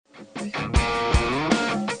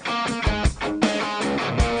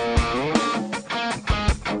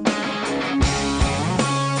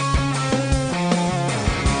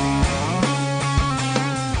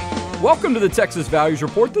Welcome to the Texas Values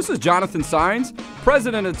Report. This is Jonathan Saenz,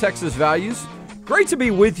 president of Texas Values. Great to be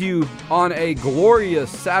with you on a glorious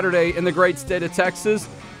Saturday in the great state of Texas.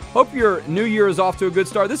 Hope your new year is off to a good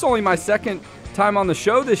start. This is only my second time on the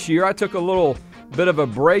show this year. I took a little bit of a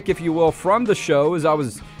break, if you will, from the show as I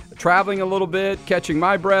was traveling a little bit, catching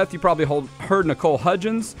my breath. You probably heard Nicole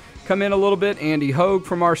Hudgens come in a little bit, Andy Hogue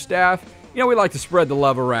from our staff. You know, we like to spread the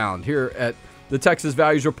love around here at the Texas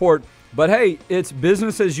Values Report. But hey, it's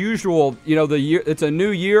business as usual. You know, it's a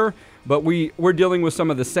new year, but we're dealing with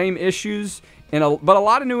some of the same issues, but a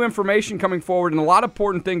lot of new information coming forward and a lot of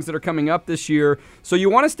important things that are coming up this year. So you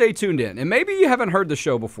want to stay tuned in. And maybe you haven't heard the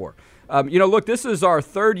show before. Look, this is our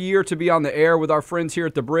third year to be on the air with our friends here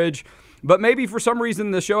at The Bridge. But maybe for some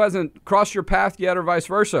reason the show hasn't crossed your path yet or vice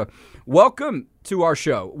versa. Welcome to our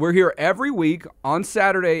show. We're here every week on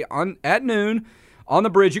Saturday at noon. On The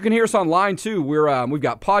Bridge. You can hear us online, too. We've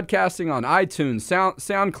got podcasting on iTunes,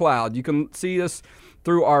 SoundCloud. You can see us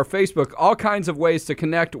through our Facebook. All kinds of ways to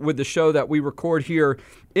connect with the show that we record here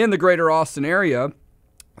in the greater Austin area.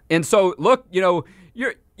 And so, look, you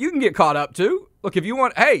can get caught up, too. Look, if you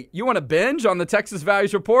want to binge on the Texas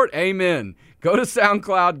Values Report? Amen. Go to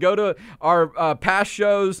SoundCloud, go to our past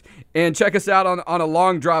shows, and check us out on a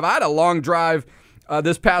long drive. I had a long drive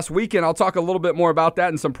this past weekend. I'll talk a little bit more about that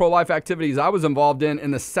and some pro-life activities I was involved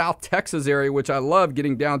in the South Texas area, which I love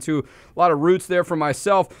getting down to. A lot of roots there for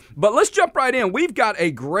myself. But let's jump right in. We've got a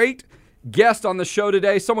great guest on the show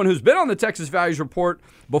today, someone who's been on the Texas Values Report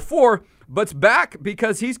before, but's back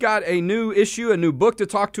because he's got a new issue, a new book to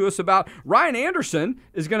talk to us about. Ryan Anderson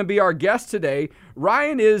is going to be our guest today.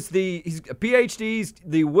 Ryan he's a PhD, he's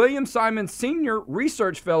the William Simon Senior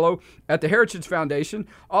Research Fellow at the Heritage Foundation,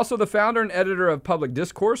 also the founder and editor of Public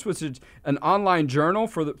Discourse, which is an online journal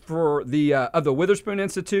of the Witherspoon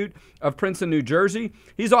Institute of Princeton, New Jersey.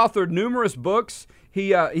 He's authored numerous books.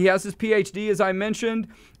 He has his PhD, as I mentioned,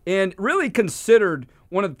 and really considered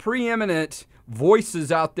one of the preeminent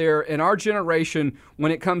voices out there in our generation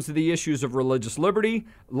when it comes to the issues of religious liberty,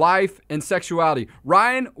 life, and sexuality.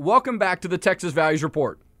 Ryan, welcome back to the Texas Values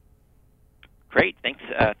Report. Great. Thanks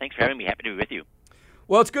for having me. Happy to be with you.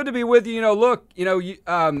 Well, it's good to be with you.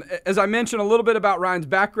 As I mentioned a little bit about Ryan's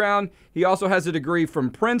background, he also has a degree from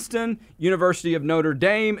Princeton, University of Notre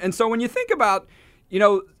Dame. And so when you think about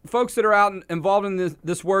folks that are out and involved in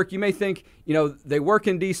this work, you may think, they work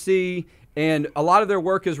in D.C., and a lot of their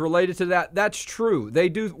work is related to that. That's true. They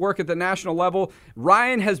do work at the national level.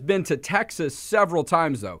 Ryan has been to Texas several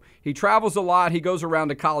times, though. He travels a lot. He goes around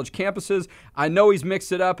to college campuses. I know he's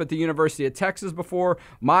mixed it up at the University of Texas before.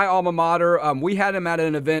 My alma mater, we had him at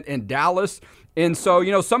an event in Dallas. And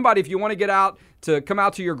so, somebody, if you want to come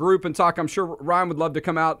out to your group and talk, I'm sure Ryan would love to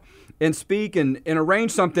come out and speak and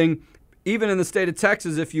arrange something, even in the state of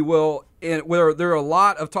Texas, if you will, where there are a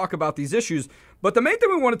lot of talk about these issues. But the main thing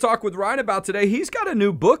we want to talk with Ryan about today, he's got a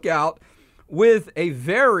new book out with a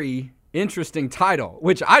very interesting title,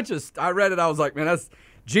 which I read it, I was like, man, that's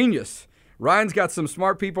genius. Ryan's got some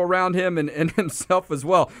smart people around him and himself as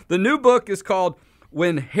well. The new book is called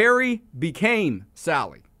When Harry Became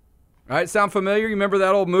Sally. All right, sound familiar? You remember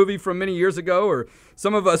that old movie from many years ago, or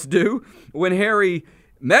some of us do, When Harry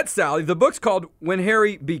Met Sally. The book's called When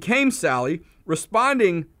Harry Became Sally,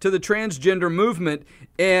 responding to the transgender movement,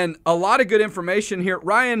 and a lot of good information here.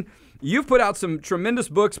 Ryan, you've put out some tremendous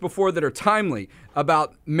books before that are timely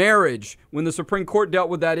about marriage, when the Supreme Court dealt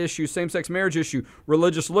with that issue, same-sex marriage issue,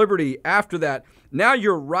 religious liberty after that. Now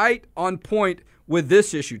you're right on point with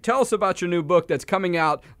this issue. Tell us about your new book that's coming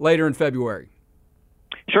out later in February.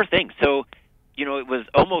 Sure thing. So, it was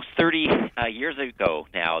almost 30 years ago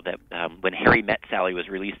now that when Harry Met Sally was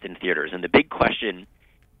released in theaters, and the big question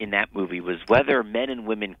in that movie was whether men and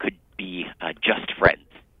women could be just friends.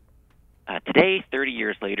 Today, 30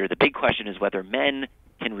 years later, the big question is whether men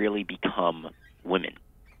can really become women.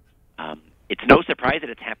 It's no surprise that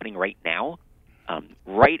it's happening right now.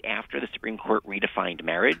 Right after the Supreme Court redefined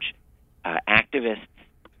marriage, activists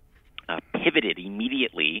pivoted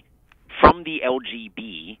immediately from the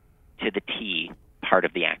LGB to the T part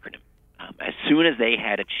of the acronym. As soon as they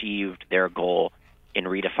had achieved their goal in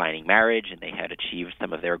redefining marriage and they had achieved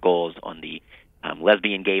some of their goals on the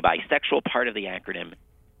lesbian, gay, bisexual part of the acronym,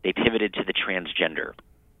 they pivoted to the transgender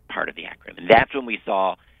part of the acronym. And that's when we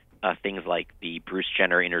saw things like the Bruce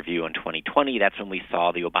Jenner interview in 2020. That's when we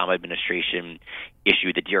saw the Obama administration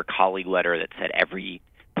issue the Dear Colleague letter that said every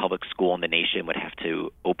public school in the nation would have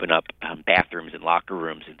to open up bathrooms and locker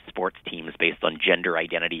rooms and sports teams based on gender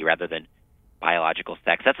identity rather than biological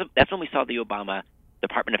sex. That's when we saw the Obama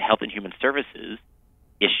Department of Health and Human Services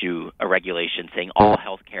issue a regulation saying all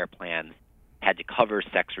health care plans had to cover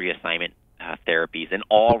sex reassignment therapies, and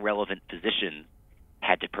all relevant physicians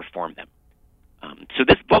had to perform them. So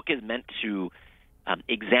this book is meant to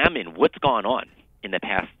examine what's gone on in the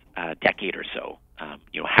past decade or so.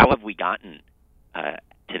 How have we gotten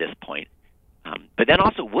to this point? But then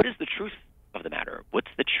also, what is the truth of the matter?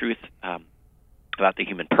 What's the truth about the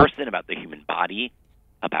human person, about the human body,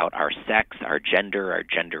 about our sex, our gender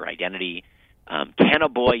identity? Can a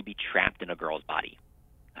boy be trapped in a girl's body?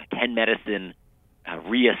 Can medicine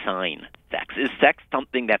reassign sex? Is sex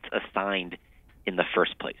something that's assigned in the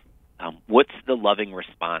first place? What's the loving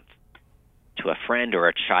response to a friend or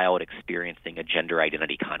a child experiencing a gender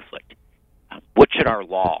identity conflict? What should our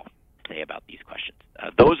law say about these questions?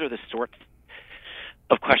 Those are the sorts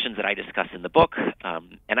of questions that I discuss in the book,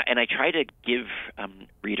 and I try to give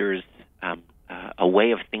readers a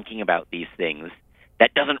way of thinking about these things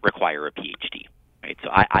that doesn't require a PhD. Right? So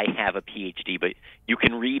I have a PhD, but you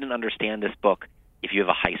can read and understand this book if you have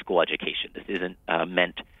a high school education. This isn't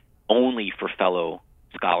meant only for fellow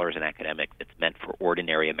scholars and academics. It's meant for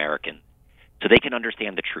ordinary Americans so they can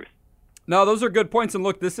understand the truth. No, those are good points. And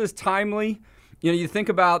look, this is timely. You think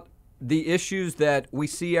about the issues that we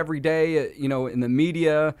see every day, in the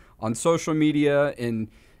media, on social media, in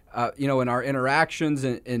our interactions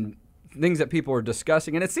and things that people are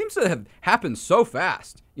discussing. And it seems to have happened so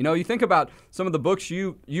fast. You think about some of the books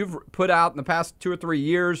you've put out in the past 2 or 3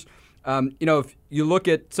 years. If you look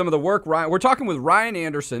at some of the work, we're talking with Ryan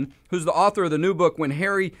Anderson, who's the author of the new book, When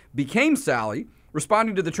Harry Became Sally,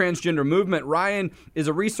 Responding to the Transgender Movement. Ryan is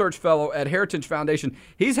a research fellow at Heritage Foundation.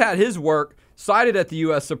 He's had his work cited at the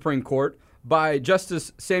U.S. Supreme Court by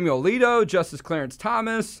Justice Samuel Alito, Justice Clarence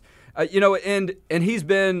Thomas, and he's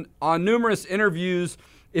been on numerous interviews.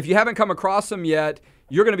 If you haven't come across him yet,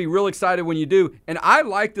 you're going to be real excited when you do. And I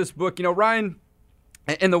like this book, Ryan,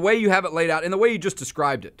 and the way you have it laid out and the way you just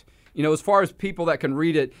described it. As far as people that can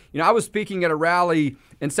read it, I was speaking at a rally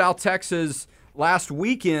in South Texas last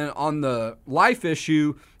weekend on the life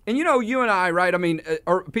issue. And, you and I, right? I mean,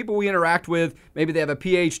 or people we interact with, maybe they have a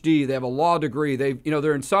PhD, they have a law degree,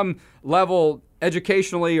 they're in some level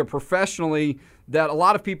educationally or professionally that a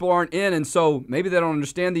lot of people aren't in. And so maybe they don't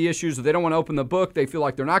understand the issues or they don't want to open the book. They feel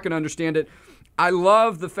like they're not going to understand it. I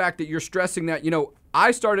love the fact that you're stressing that,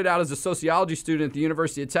 I started out as a sociology student at the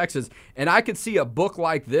University of Texas, and I could see a book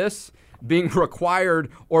like this being required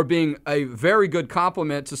or being a very good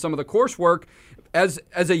complement to some of the coursework as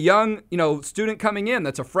a young, student coming in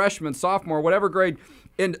that's a freshman, sophomore, whatever grade,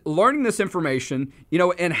 and learning this information,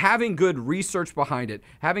 and having good research behind it,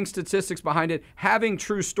 having statistics behind it, having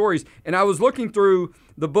true stories. And I was looking through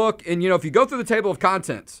the book, and, if you go through the table of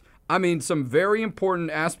contents, I mean, some very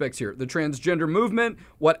important aspects here. The transgender movement,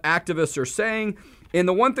 what activists are saying. And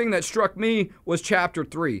the one thing that struck me was chapter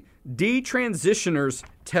 3. Detransitioners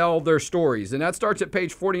tell their stories. And that starts at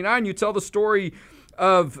page 49. You tell the story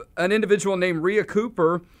of an individual named Rhea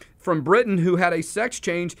Cooper from Britain who had a sex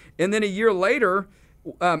change. And then a year later,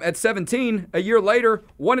 at 17, a year later,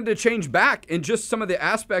 wanted to change back in just some of the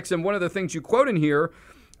aspects. And one of the things you quote in here,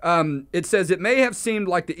 it says, it may have seemed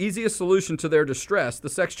like the easiest solution to their distress, the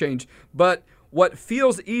sex change, but what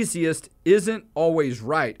feels easiest isn't always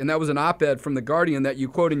right. And that was an op-ed from The Guardian that you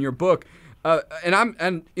quote in your book.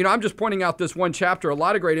 I'm just pointing out this one chapter, a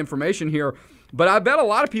lot of great information here, but I bet a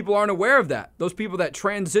lot of people aren't aware of that. Those people that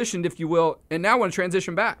transitioned, if you will, and now want to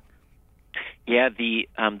transition back. Yeah, the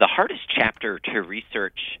hardest chapter to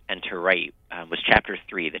research and to write was chapter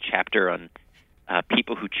 3, the chapter on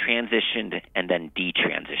people who transitioned and then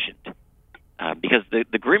detransitioned. Because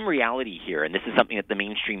the grim reality here, and this is something that the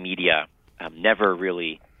mainstream media never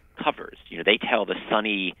really covers. They tell the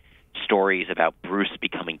sunny stories about Bruce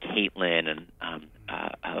becoming Caitlyn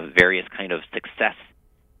and various kind of success,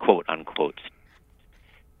 quote unquote,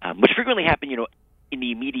 which frequently happen, in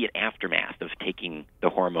the immediate aftermath of taking the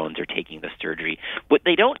hormones or taking the surgery. What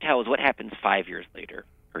they don't tell is what happens 5 years later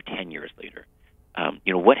or 10 years later.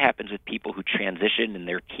 What happens with people who transition in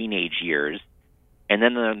their teenage years, and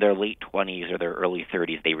then in their late 20s or their early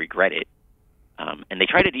 30s, they regret it. And they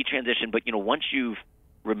try to detransition, but once you've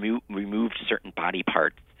removed certain body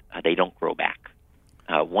parts, they don't grow back.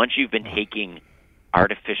 Once you've been taking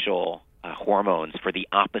artificial hormones for the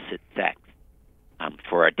opposite sex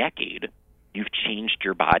for a decade, you've changed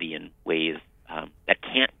your body in ways that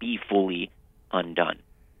can't be fully undone.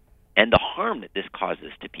 And the harm that this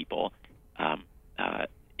causes to people,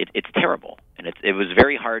 it's terrible. And it was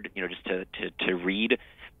very hard, just to read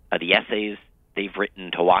the essays they've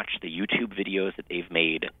written, to watch the YouTube videos that they've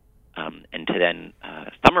made, and to then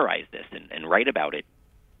summarize this and write about it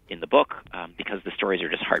in the book, because the stories are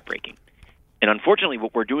just heartbreaking. And unfortunately,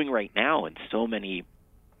 what we're doing right now in so many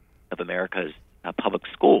of America's public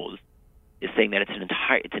schools is saying that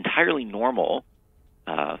it's entirely normal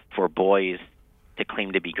for boys to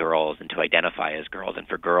claim to be girls and to identify as girls, and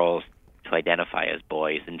for girls to identify as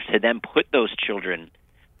boys, and to then put those children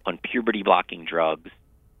on puberty-blocking drugs,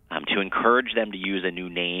 to encourage them to use a new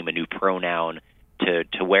name, a new pronoun,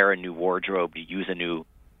 to wear a new wardrobe, to use a new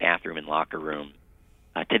bathroom and locker room,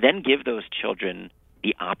 to then give those children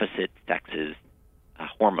the opposite sex's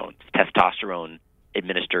hormones, testosterone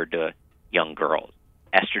administered to young girls,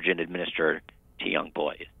 estrogen administered to young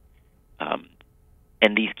boys.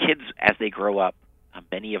 And these kids, as they grow up,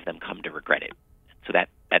 many of them come to regret it. So that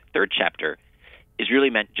third chapter is really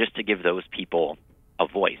meant just to give those people a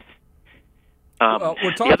voice.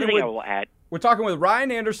 We're talking with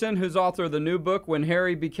Ryan Anderson, who's author of the new book, When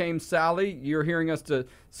Harry Became Sally. You're hearing us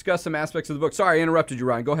discuss some aspects of the book. Sorry, I interrupted you,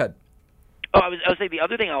 Ryan. Go ahead. I was saying the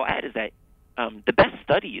other thing I'll add is that the best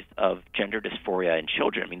studies of gender dysphoria in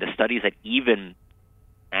children, the studies that even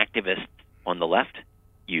activists on the left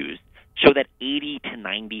use, show that 80 to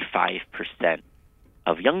 95%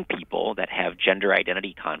 of young people that have gender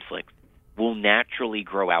identity conflicts will naturally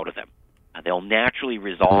grow out of them. They'll naturally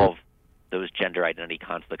resolve those gender identity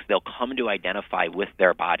conflicts. They'll come to identify with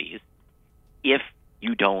their bodies if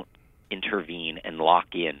you don't intervene and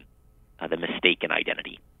lock in the mistaken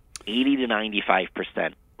identity. 80 to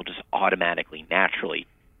 95% will just automatically, naturally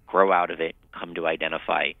grow out of it, come to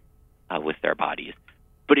identify with their bodies.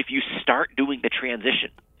 But if you start doing the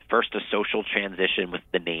transition, first a social transition with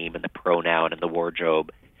the name and the pronoun and the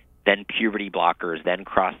wardrobe, then puberty blockers, then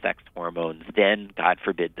cross-sex hormones, then, God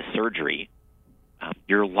forbid, the surgery,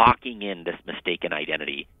 you're locking in this mistaken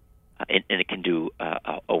identity, and it can do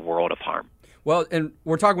a world of harm. Well, and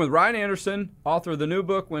we're talking with Ryan Anderson, author of the new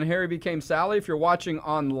book, When Harry Became Sally. If you're watching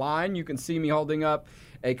online, you can see me holding up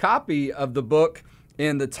a copy of the book,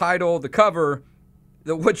 and the title, the cover,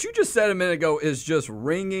 what you just said a minute ago is just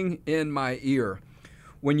ringing in my ear.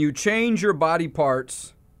 When you change your body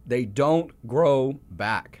parts, they don't grow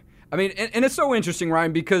back. And it's so interesting,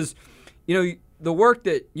 Ryan, because, the work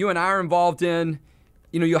that you and I are involved in,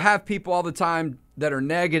 you'll have people all the time that are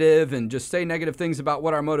negative and just say negative things about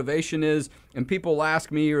what our motivation is, and people will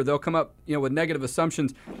ask me, or they'll come up, with negative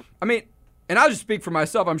assumptions. And I'll just speak for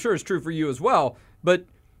myself. I'm sure it's true for you as well, but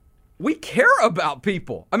we care about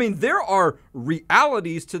people. There are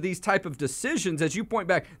realities to these type of decisions, as you point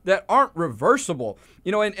back, that aren't reversible.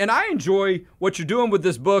 And I enjoy what you're doing with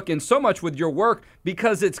this book and so much with your work,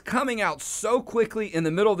 because it's coming out so quickly in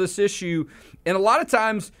the middle of this issue. And a lot of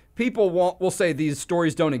times people will say these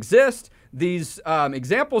stories don't exist, these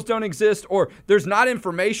examples don't exist, or there's not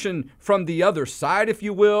information from the other side, if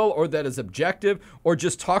you will, or that is objective, or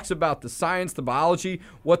just talks about the science, the biology,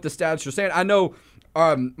 what the stats are saying. I know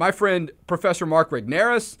my friend, Professor Mark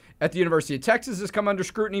Regnerus at the University of Texas, has come under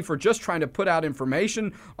scrutiny for just trying to put out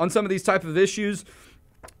information on some of these type of issues.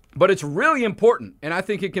 But it's really important, and I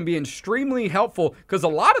think it can be extremely helpful, because a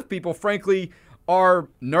lot of people, frankly, are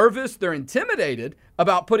nervous. They're intimidated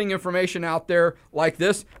about putting information out there like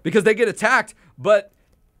this because they get attacked. But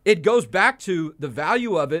it goes back to the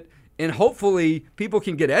value of it, and hopefully people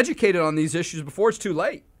can get educated on these issues before it's too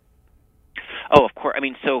late. Oh, of course.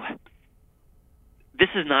 So this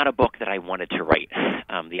is not a book that I wanted to write.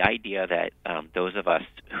 The idea that those of us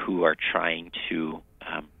who are trying to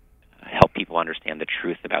help people understand the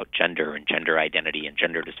truth about gender and gender identity and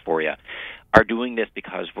gender dysphoria are doing this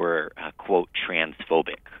because we're, quote,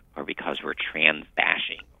 transphobic, or because we're trans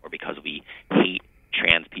bashing, or because we hate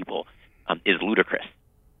trans people is ludicrous.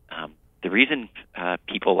 The reason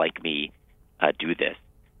people like me do this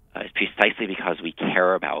is precisely because we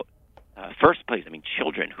care about, first place,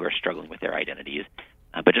 children who are struggling with their identities,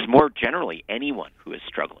 but just more generally, anyone who is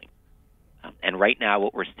struggling. And right now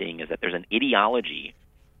what we're seeing is that there's an ideology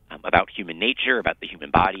about human nature, about the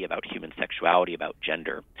human body, about human sexuality, about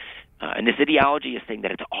gender. And this ideology is saying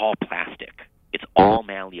that it's all plastic, it's all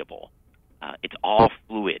malleable, it's all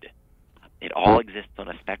fluid, it all exists on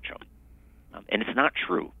a spectrum. And it's not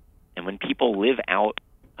true. And when people live out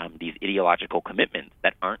these ideological commitments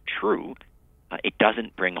that aren't true, it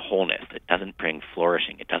doesn't bring wholeness, it doesn't bring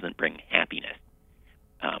flourishing, it doesn't bring happiness.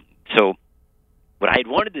 So what I had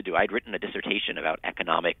wanted to do, I'd written a dissertation about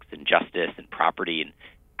economics and justice and property, and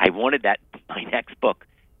I wanted my next book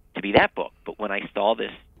to be that book. But when I saw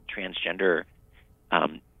this transgender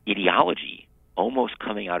ideology almost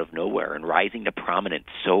coming out of nowhere and rising to prominence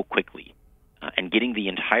so quickly and getting the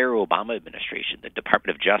entire Obama administration, the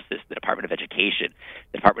Department of Justice, the Department of Education,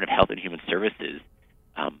 the Department of Health and Human Services,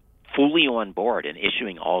 fully on board and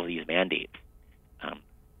issuing all of these mandates.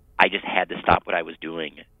 I just had to stop what I was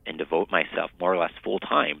doing and devote myself more or less full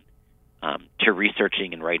time to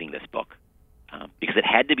researching and writing this book, because it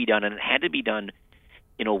had to be done, and it had to be done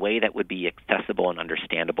in a way that would be accessible and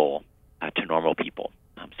understandable to normal people.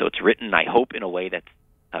 So it's written, I hope, in a way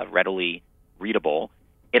that's readily readable.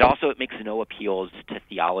 It makes no appeals to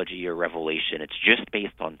theology or revelation. It's just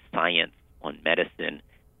based on science, on medicine,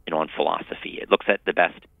 and on philosophy. It looks at the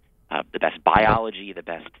best biology, the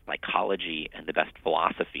best psychology, and the best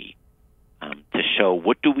philosophy to show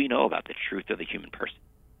what do we know about the truth of the human person.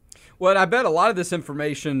 Well, and I bet a lot of this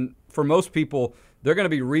information, for most people, they're going to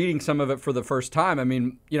be reading some of it for the first time. I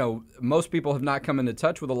mean, most people have not come into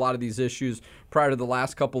touch with a lot of these issues prior to the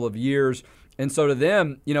last couple of years. And so to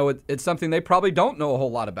them, it's something they probably don't know a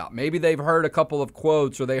whole lot about. Maybe they've heard a couple of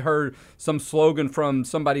quotes, or they heard some slogan from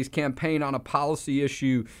somebody's campaign on a policy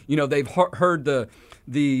issue. They've heard the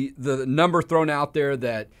number thrown out there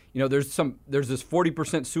that, there's this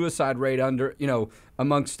 40% suicide rate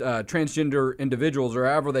amongst transgender individuals, or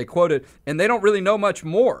however they quote it, and they don't really know much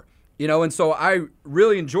more. And so I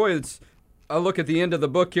really enjoy it. I look at the end of the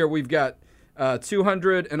book here. We've got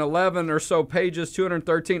 211 or so pages,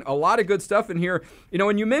 213, a lot of good stuff in here.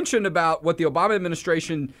 And you mentioned about what the Obama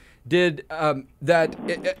administration did, and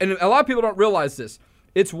a lot of people don't realize this.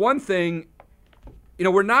 It's one thing,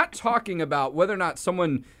 we're not talking about whether or not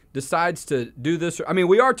someone decides to do this.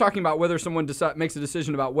 We are talking about whether someone makes a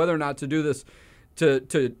decision about whether or not to do this,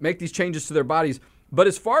 to make these changes to their bodies. But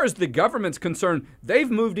as far as the government's concerned, they've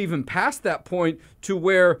moved even past that point to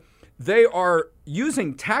where they are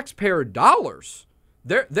using taxpayer dollars.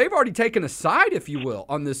 They've already taken a side, if you will,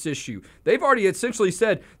 on this issue. They've already essentially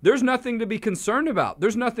said, there's nothing to be concerned about.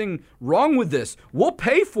 There's nothing wrong with this. We'll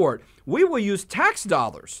pay for it. We will use tax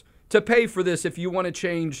dollars to pay for this if you want to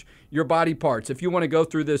change your body parts, if you want to go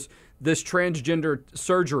through this transgender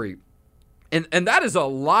surgery. And that is a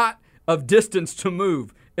lot of distance to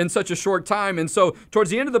move in such a short time. And so towards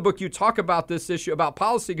the end of the book, you talk about this issue, about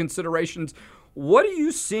policy considerations. What are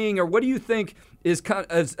you seeing, or what do you think is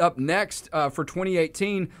up next for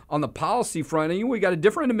 2018 on the policy front? And we got a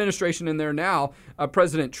different administration in there now,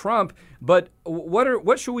 President Trump. But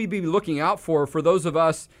what should we be looking out for those of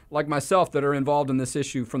us like myself that are involved in this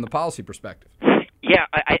issue from the policy perspective? Yeah,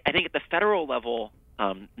 I think at the federal level,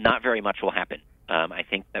 not very much will happen. I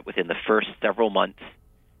think that within the first several months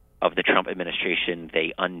of the Trump administration,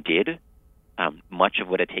 they undid much of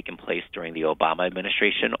what had taken place during the Obama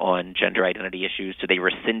administration on gender identity issues. So they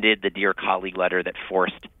rescinded the Dear Colleague letter that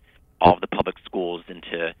forced all of the public schools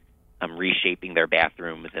into reshaping their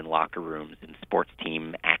bathrooms and locker rooms and sports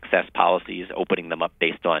team access policies, opening them up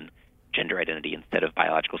based on gender identity instead of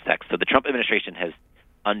biological sex. So the Trump administration has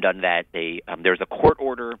undone that. There's a court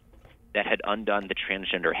order that had undone the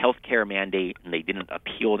transgender health care mandate, and they didn't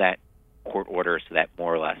appeal that court order, so that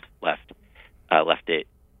more or less left it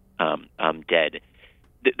dead.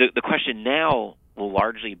 The question now will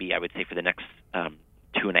largely be, I would say, for the next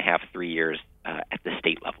 2.5, 3 years at the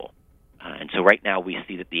state level. And so right now we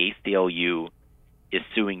see that the ACLU is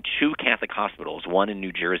suing 2 Catholic hospitals, one in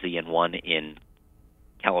New Jersey and one in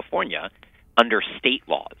California, under state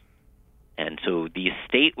laws. And so these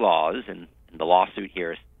state laws, and the lawsuit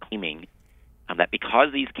here is claiming that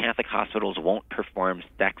because these Catholic hospitals won't perform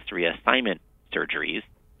sex reassignment surgeries,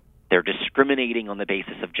 they're discriminating on the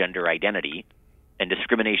basis of gender identity, and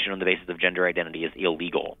discrimination on the basis of gender identity is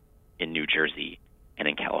illegal in New Jersey and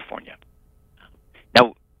in California.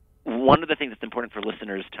 Now, one of the things that's important for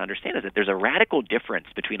listeners to understand is that there's a radical difference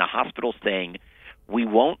between a hospital saying, we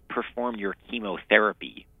won't perform your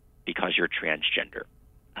chemotherapy because you're transgender.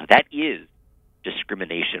 That is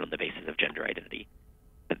discrimination on the basis of gender identity.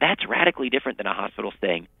 But that's radically different than a hospital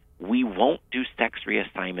saying, we won't do sex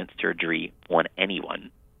reassignment surgery on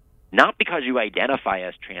anyone, not because you identify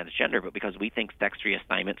as transgender, but because we think sex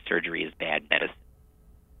reassignment surgery is bad medicine.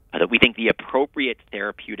 That we think the appropriate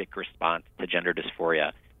therapeutic response to gender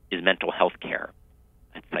dysphoria is mental health care.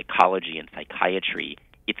 It's psychology and psychiatry.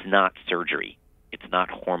 It's not surgery. It's not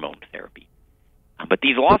hormone therapy. But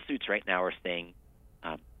these lawsuits right now are saying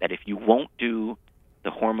that if you won't do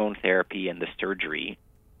the hormone therapy and the surgery,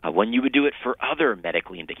 when you would do it for other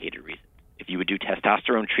medically indicated reasons, if you would do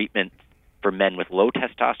testosterone treatment for men with low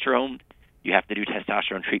testosterone, you have to do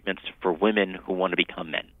testosterone treatments for women who want to become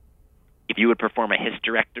men. If you would perform a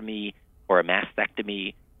hysterectomy or a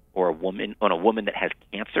mastectomy or a woman that has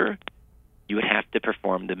cancer, you would have to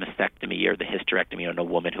perform the mastectomy or the hysterectomy on a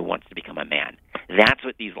woman who wants to become a man. That's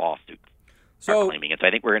what these lawsuits are claiming. And so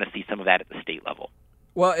I think we're going to see some of that at the state level.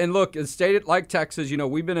 Well, and look, in a state like Texas,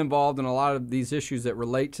 we've been involved in a lot of these issues that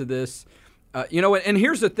relate to this. And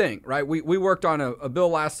here's the thing, right? We worked on a bill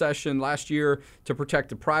last year to protect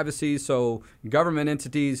the privacy so government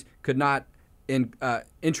entities could not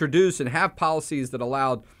introduce and have policies that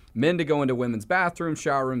allowed men to go into women's bathrooms,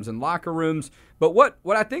 shower rooms, and locker rooms. But what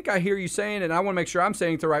I think I hear you saying, and I want to make sure I'm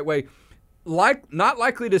saying it the right way, not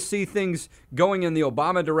likely to see things going in the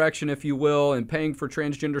Obama direction, if you will, and paying for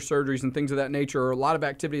transgender surgeries and things of that nature, or a lot of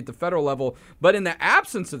activity at the federal level. But in the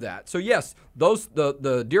absence of that, so yes,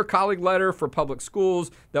 the Dear Colleague letter for public schools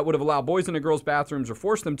that would have allowed boys into girls' bathrooms or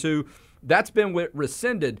forced them to, that's been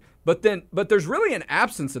rescinded. But there's really an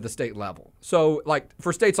absence at the state level. So like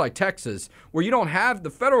for states like Texas, where you don't have the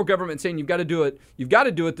federal government saying you've got to do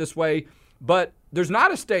it this way, but there's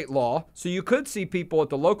not a state law, so you could see people at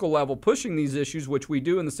the local level pushing these issues, which we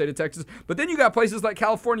do in the state of Texas. But then you got places like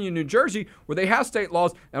California and New Jersey where they have state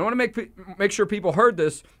laws. And I want to make sure people heard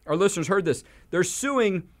this, our listeners heard this. They're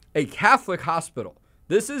suing a Catholic hospital.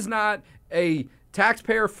 This is not a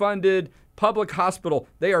taxpayer-funded public hospital.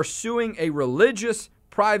 They are suing a religious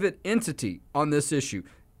private entity on this issue,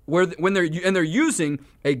 they're using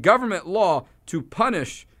a government law to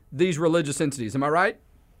punish these religious entities. Am I right?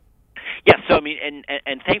 Yes. So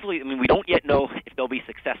and thankfully, we don't yet know if they'll be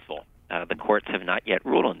successful. The courts have not yet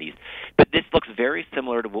ruled on these, but this looks very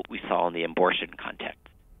similar to what we saw in the abortion context.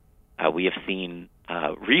 We have seen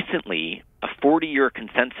recently a 40-year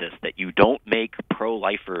consensus that you don't make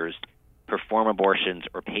pro-lifers perform abortions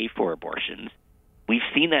or pay for abortions. We've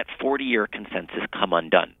seen that 40-year consensus come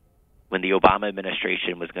undone when the Obama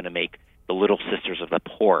administration was going to make the Little Sisters of the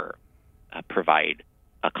Poor provide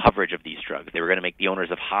a coverage of these drugs. They were going to make the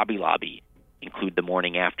owners of Hobby Lobby include the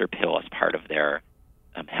morning after pill as part of their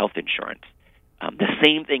health insurance. The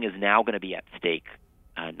same thing is now going to be at stake,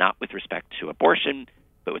 not with respect to abortion,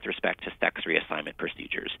 but with respect to sex reassignment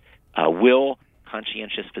procedures. Will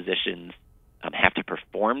conscientious physicians have to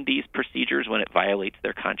perform these procedures when it violates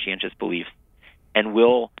their conscientious beliefs? And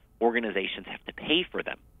will organizations have to pay for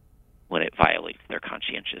them when it violates their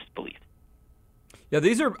conscientious beliefs? Yeah,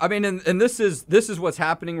 these are, and this is what's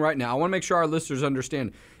happening right now. I want to make sure our listeners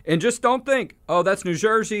understand. And just don't think, oh, that's New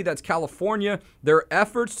Jersey, that's California. There are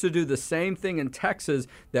efforts to do the same thing in Texas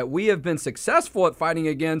that we have been successful at fighting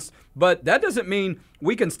against, but that doesn't mean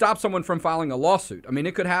we can stop someone from filing a lawsuit.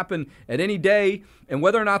 It could happen at any day, and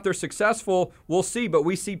whether or not they're successful, we'll see. But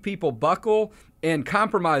we see people buckle and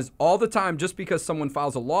compromise all the time just because someone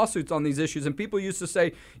files a lawsuit on these issues. And people used to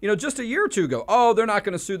say, just a year or two ago, oh, they're not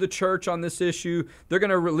going to sue the church on this issue. They're going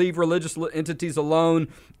to leave religious entities alone.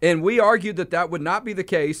 And we argued that would not be the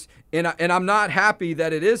case. And I'm not happy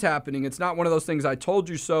that it is happening. It's not one of those things I told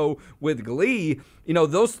you so with glee.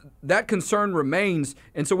 That concern remains.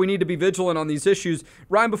 And so we need to be vigilant on these issues.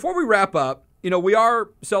 Ryan, before we wrap up, we are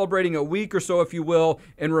celebrating a week or so, if you will,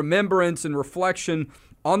 in remembrance and reflection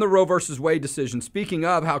on the Roe versus Wade decision. Speaking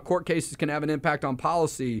of how court cases can have an impact on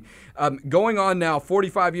policy, going on now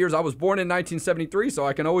 45 years. I was born in 1973, so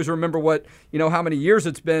I can always remember how many years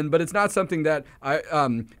it's been, but it's not something that I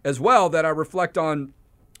reflect on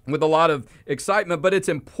with a lot of excitement, but it's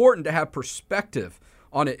important to have perspective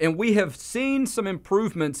on it. And we have seen some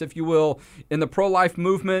improvements, if you will, in the pro-life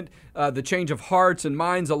movement, the change of hearts and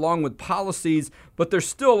minds along with policies, but there's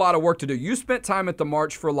still a lot of work to do. You spent time at the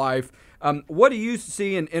March for Life. What do you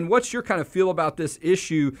see, and what's your kind of feel about this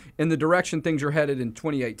issue and the direction things are headed in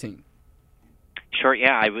 2018? Sure.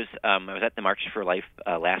 Yeah, I was at the March for Life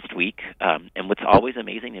last week, and what's always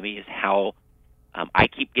amazing to me is how I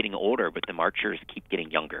keep getting older, but the marchers keep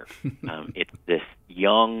getting younger. It's this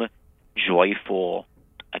young, joyful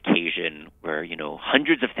occasion where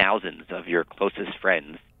hundreds of thousands of your closest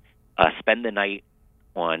friends spend the night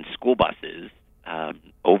on school buses,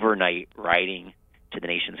 overnight riding to the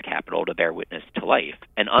nation's capital to bear witness to life.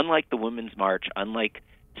 And unlike the Women's March, unlike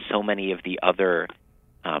so many of the other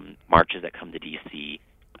marches that come to D.C.,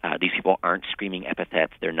 these people aren't screaming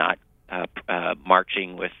epithets. They're not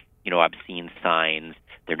marching with obscene signs.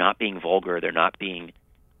 They're not being vulgar. They're not being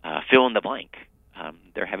fill in the blank.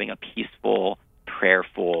 They're having a peaceful,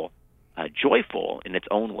 prayerful, joyful in its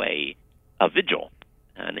own way, a vigil.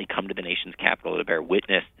 And they come to the nation's capital to bear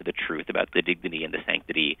witness to the truth about the dignity and the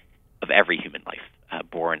sanctity of every human life,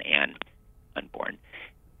 born and unborn.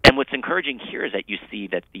 And what's encouraging here is that you see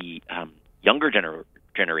that the younger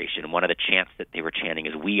generation, one of the chants that they were chanting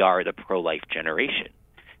is, "We are the pro-life generation,"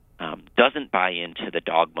 doesn't buy into the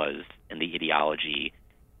dogmas and the ideology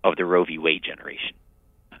of the Roe v. Wade generation.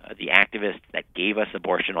 The activists that gave us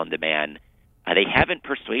abortion on demand, they haven't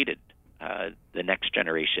persuaded the next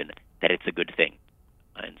generation that it's a good thing.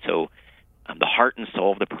 And so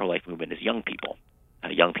pro-life movement is young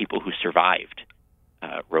people who survived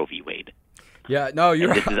Roe v. Wade. Yeah, no,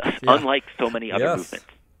 you're This is unlike so many other movements.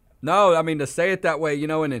 No, I mean, to say it that way,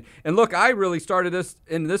 and look, I really started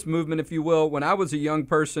this movement, if you will, when I was a young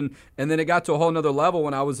person, and then it got to a whole nother level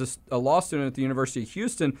when I was a law student at the University of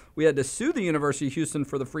Houston. We had to sue the University of Houston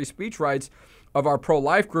for the free speech rights of our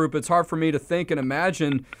pro-life group. It's hard for me to think and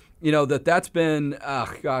imagine, that's been,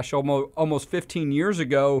 almost 15 years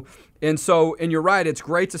ago. And you're right, it's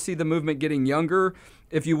great to see the movement getting younger,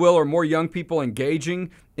 if you will, or more young people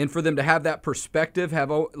engaging, and for them to have that perspective,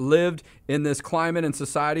 have lived in this climate and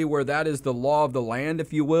society where that is the law of the land,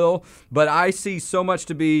 if you will. But I see so much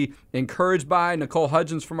to be encouraged by. Nicole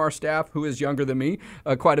Hudgens from our staff, who is younger than me,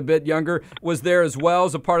 quite a bit younger, was there as well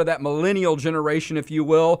as a part of that millennial generation, if you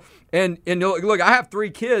will. And look, I have 3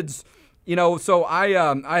 kids. So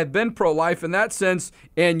I have been pro-life in that sense,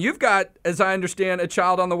 and you've got, as I understand, a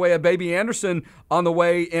child on the way, a baby Anderson on the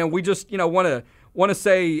way, and we just want to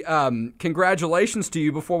say congratulations to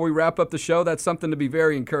you before we wrap up the show. That's something to be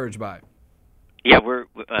very encouraged by. Yeah,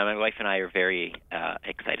 my wife and I are very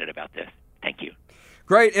excited about this. Thank you.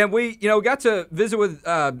 Great, and we got to visit with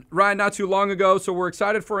Ryan not too long ago, so we're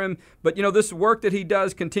excited for him. But this work that he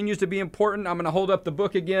does continues to be important. I'm going to hold up the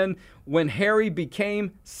book again. When Harry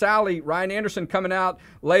Became Sally, Ryan Anderson, coming out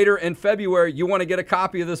later in February. You want to get a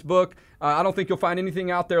copy of this book. I don't think you'll find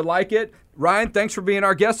anything out there like it. Ryan, thanks for being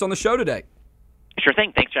our guest on the show today. Sure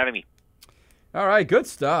thing. Thanks for having me. All right, good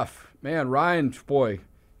stuff. Man, Ryan, boy, you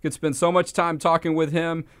could spend so much time talking with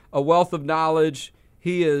him, a wealth of knowledge.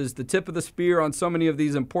 He is the tip of the spear on so many of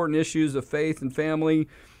these important issues of faith and family.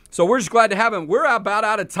 So we're just glad to have him. We're about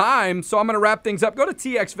out of time, so I'm going to wrap things up. Go to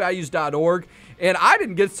txvalues.org. And I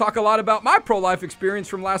didn't get to talk a lot about my pro-life experience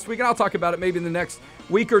from last week, and I'll talk about it maybe in the next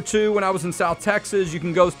week or two when I was in South Texas. You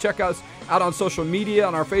can go check us out on social media,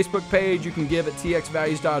 on our Facebook page. You can give at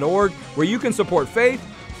txvalues.org, where you can support faith,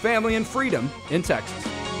 family, and freedom in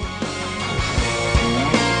Texas.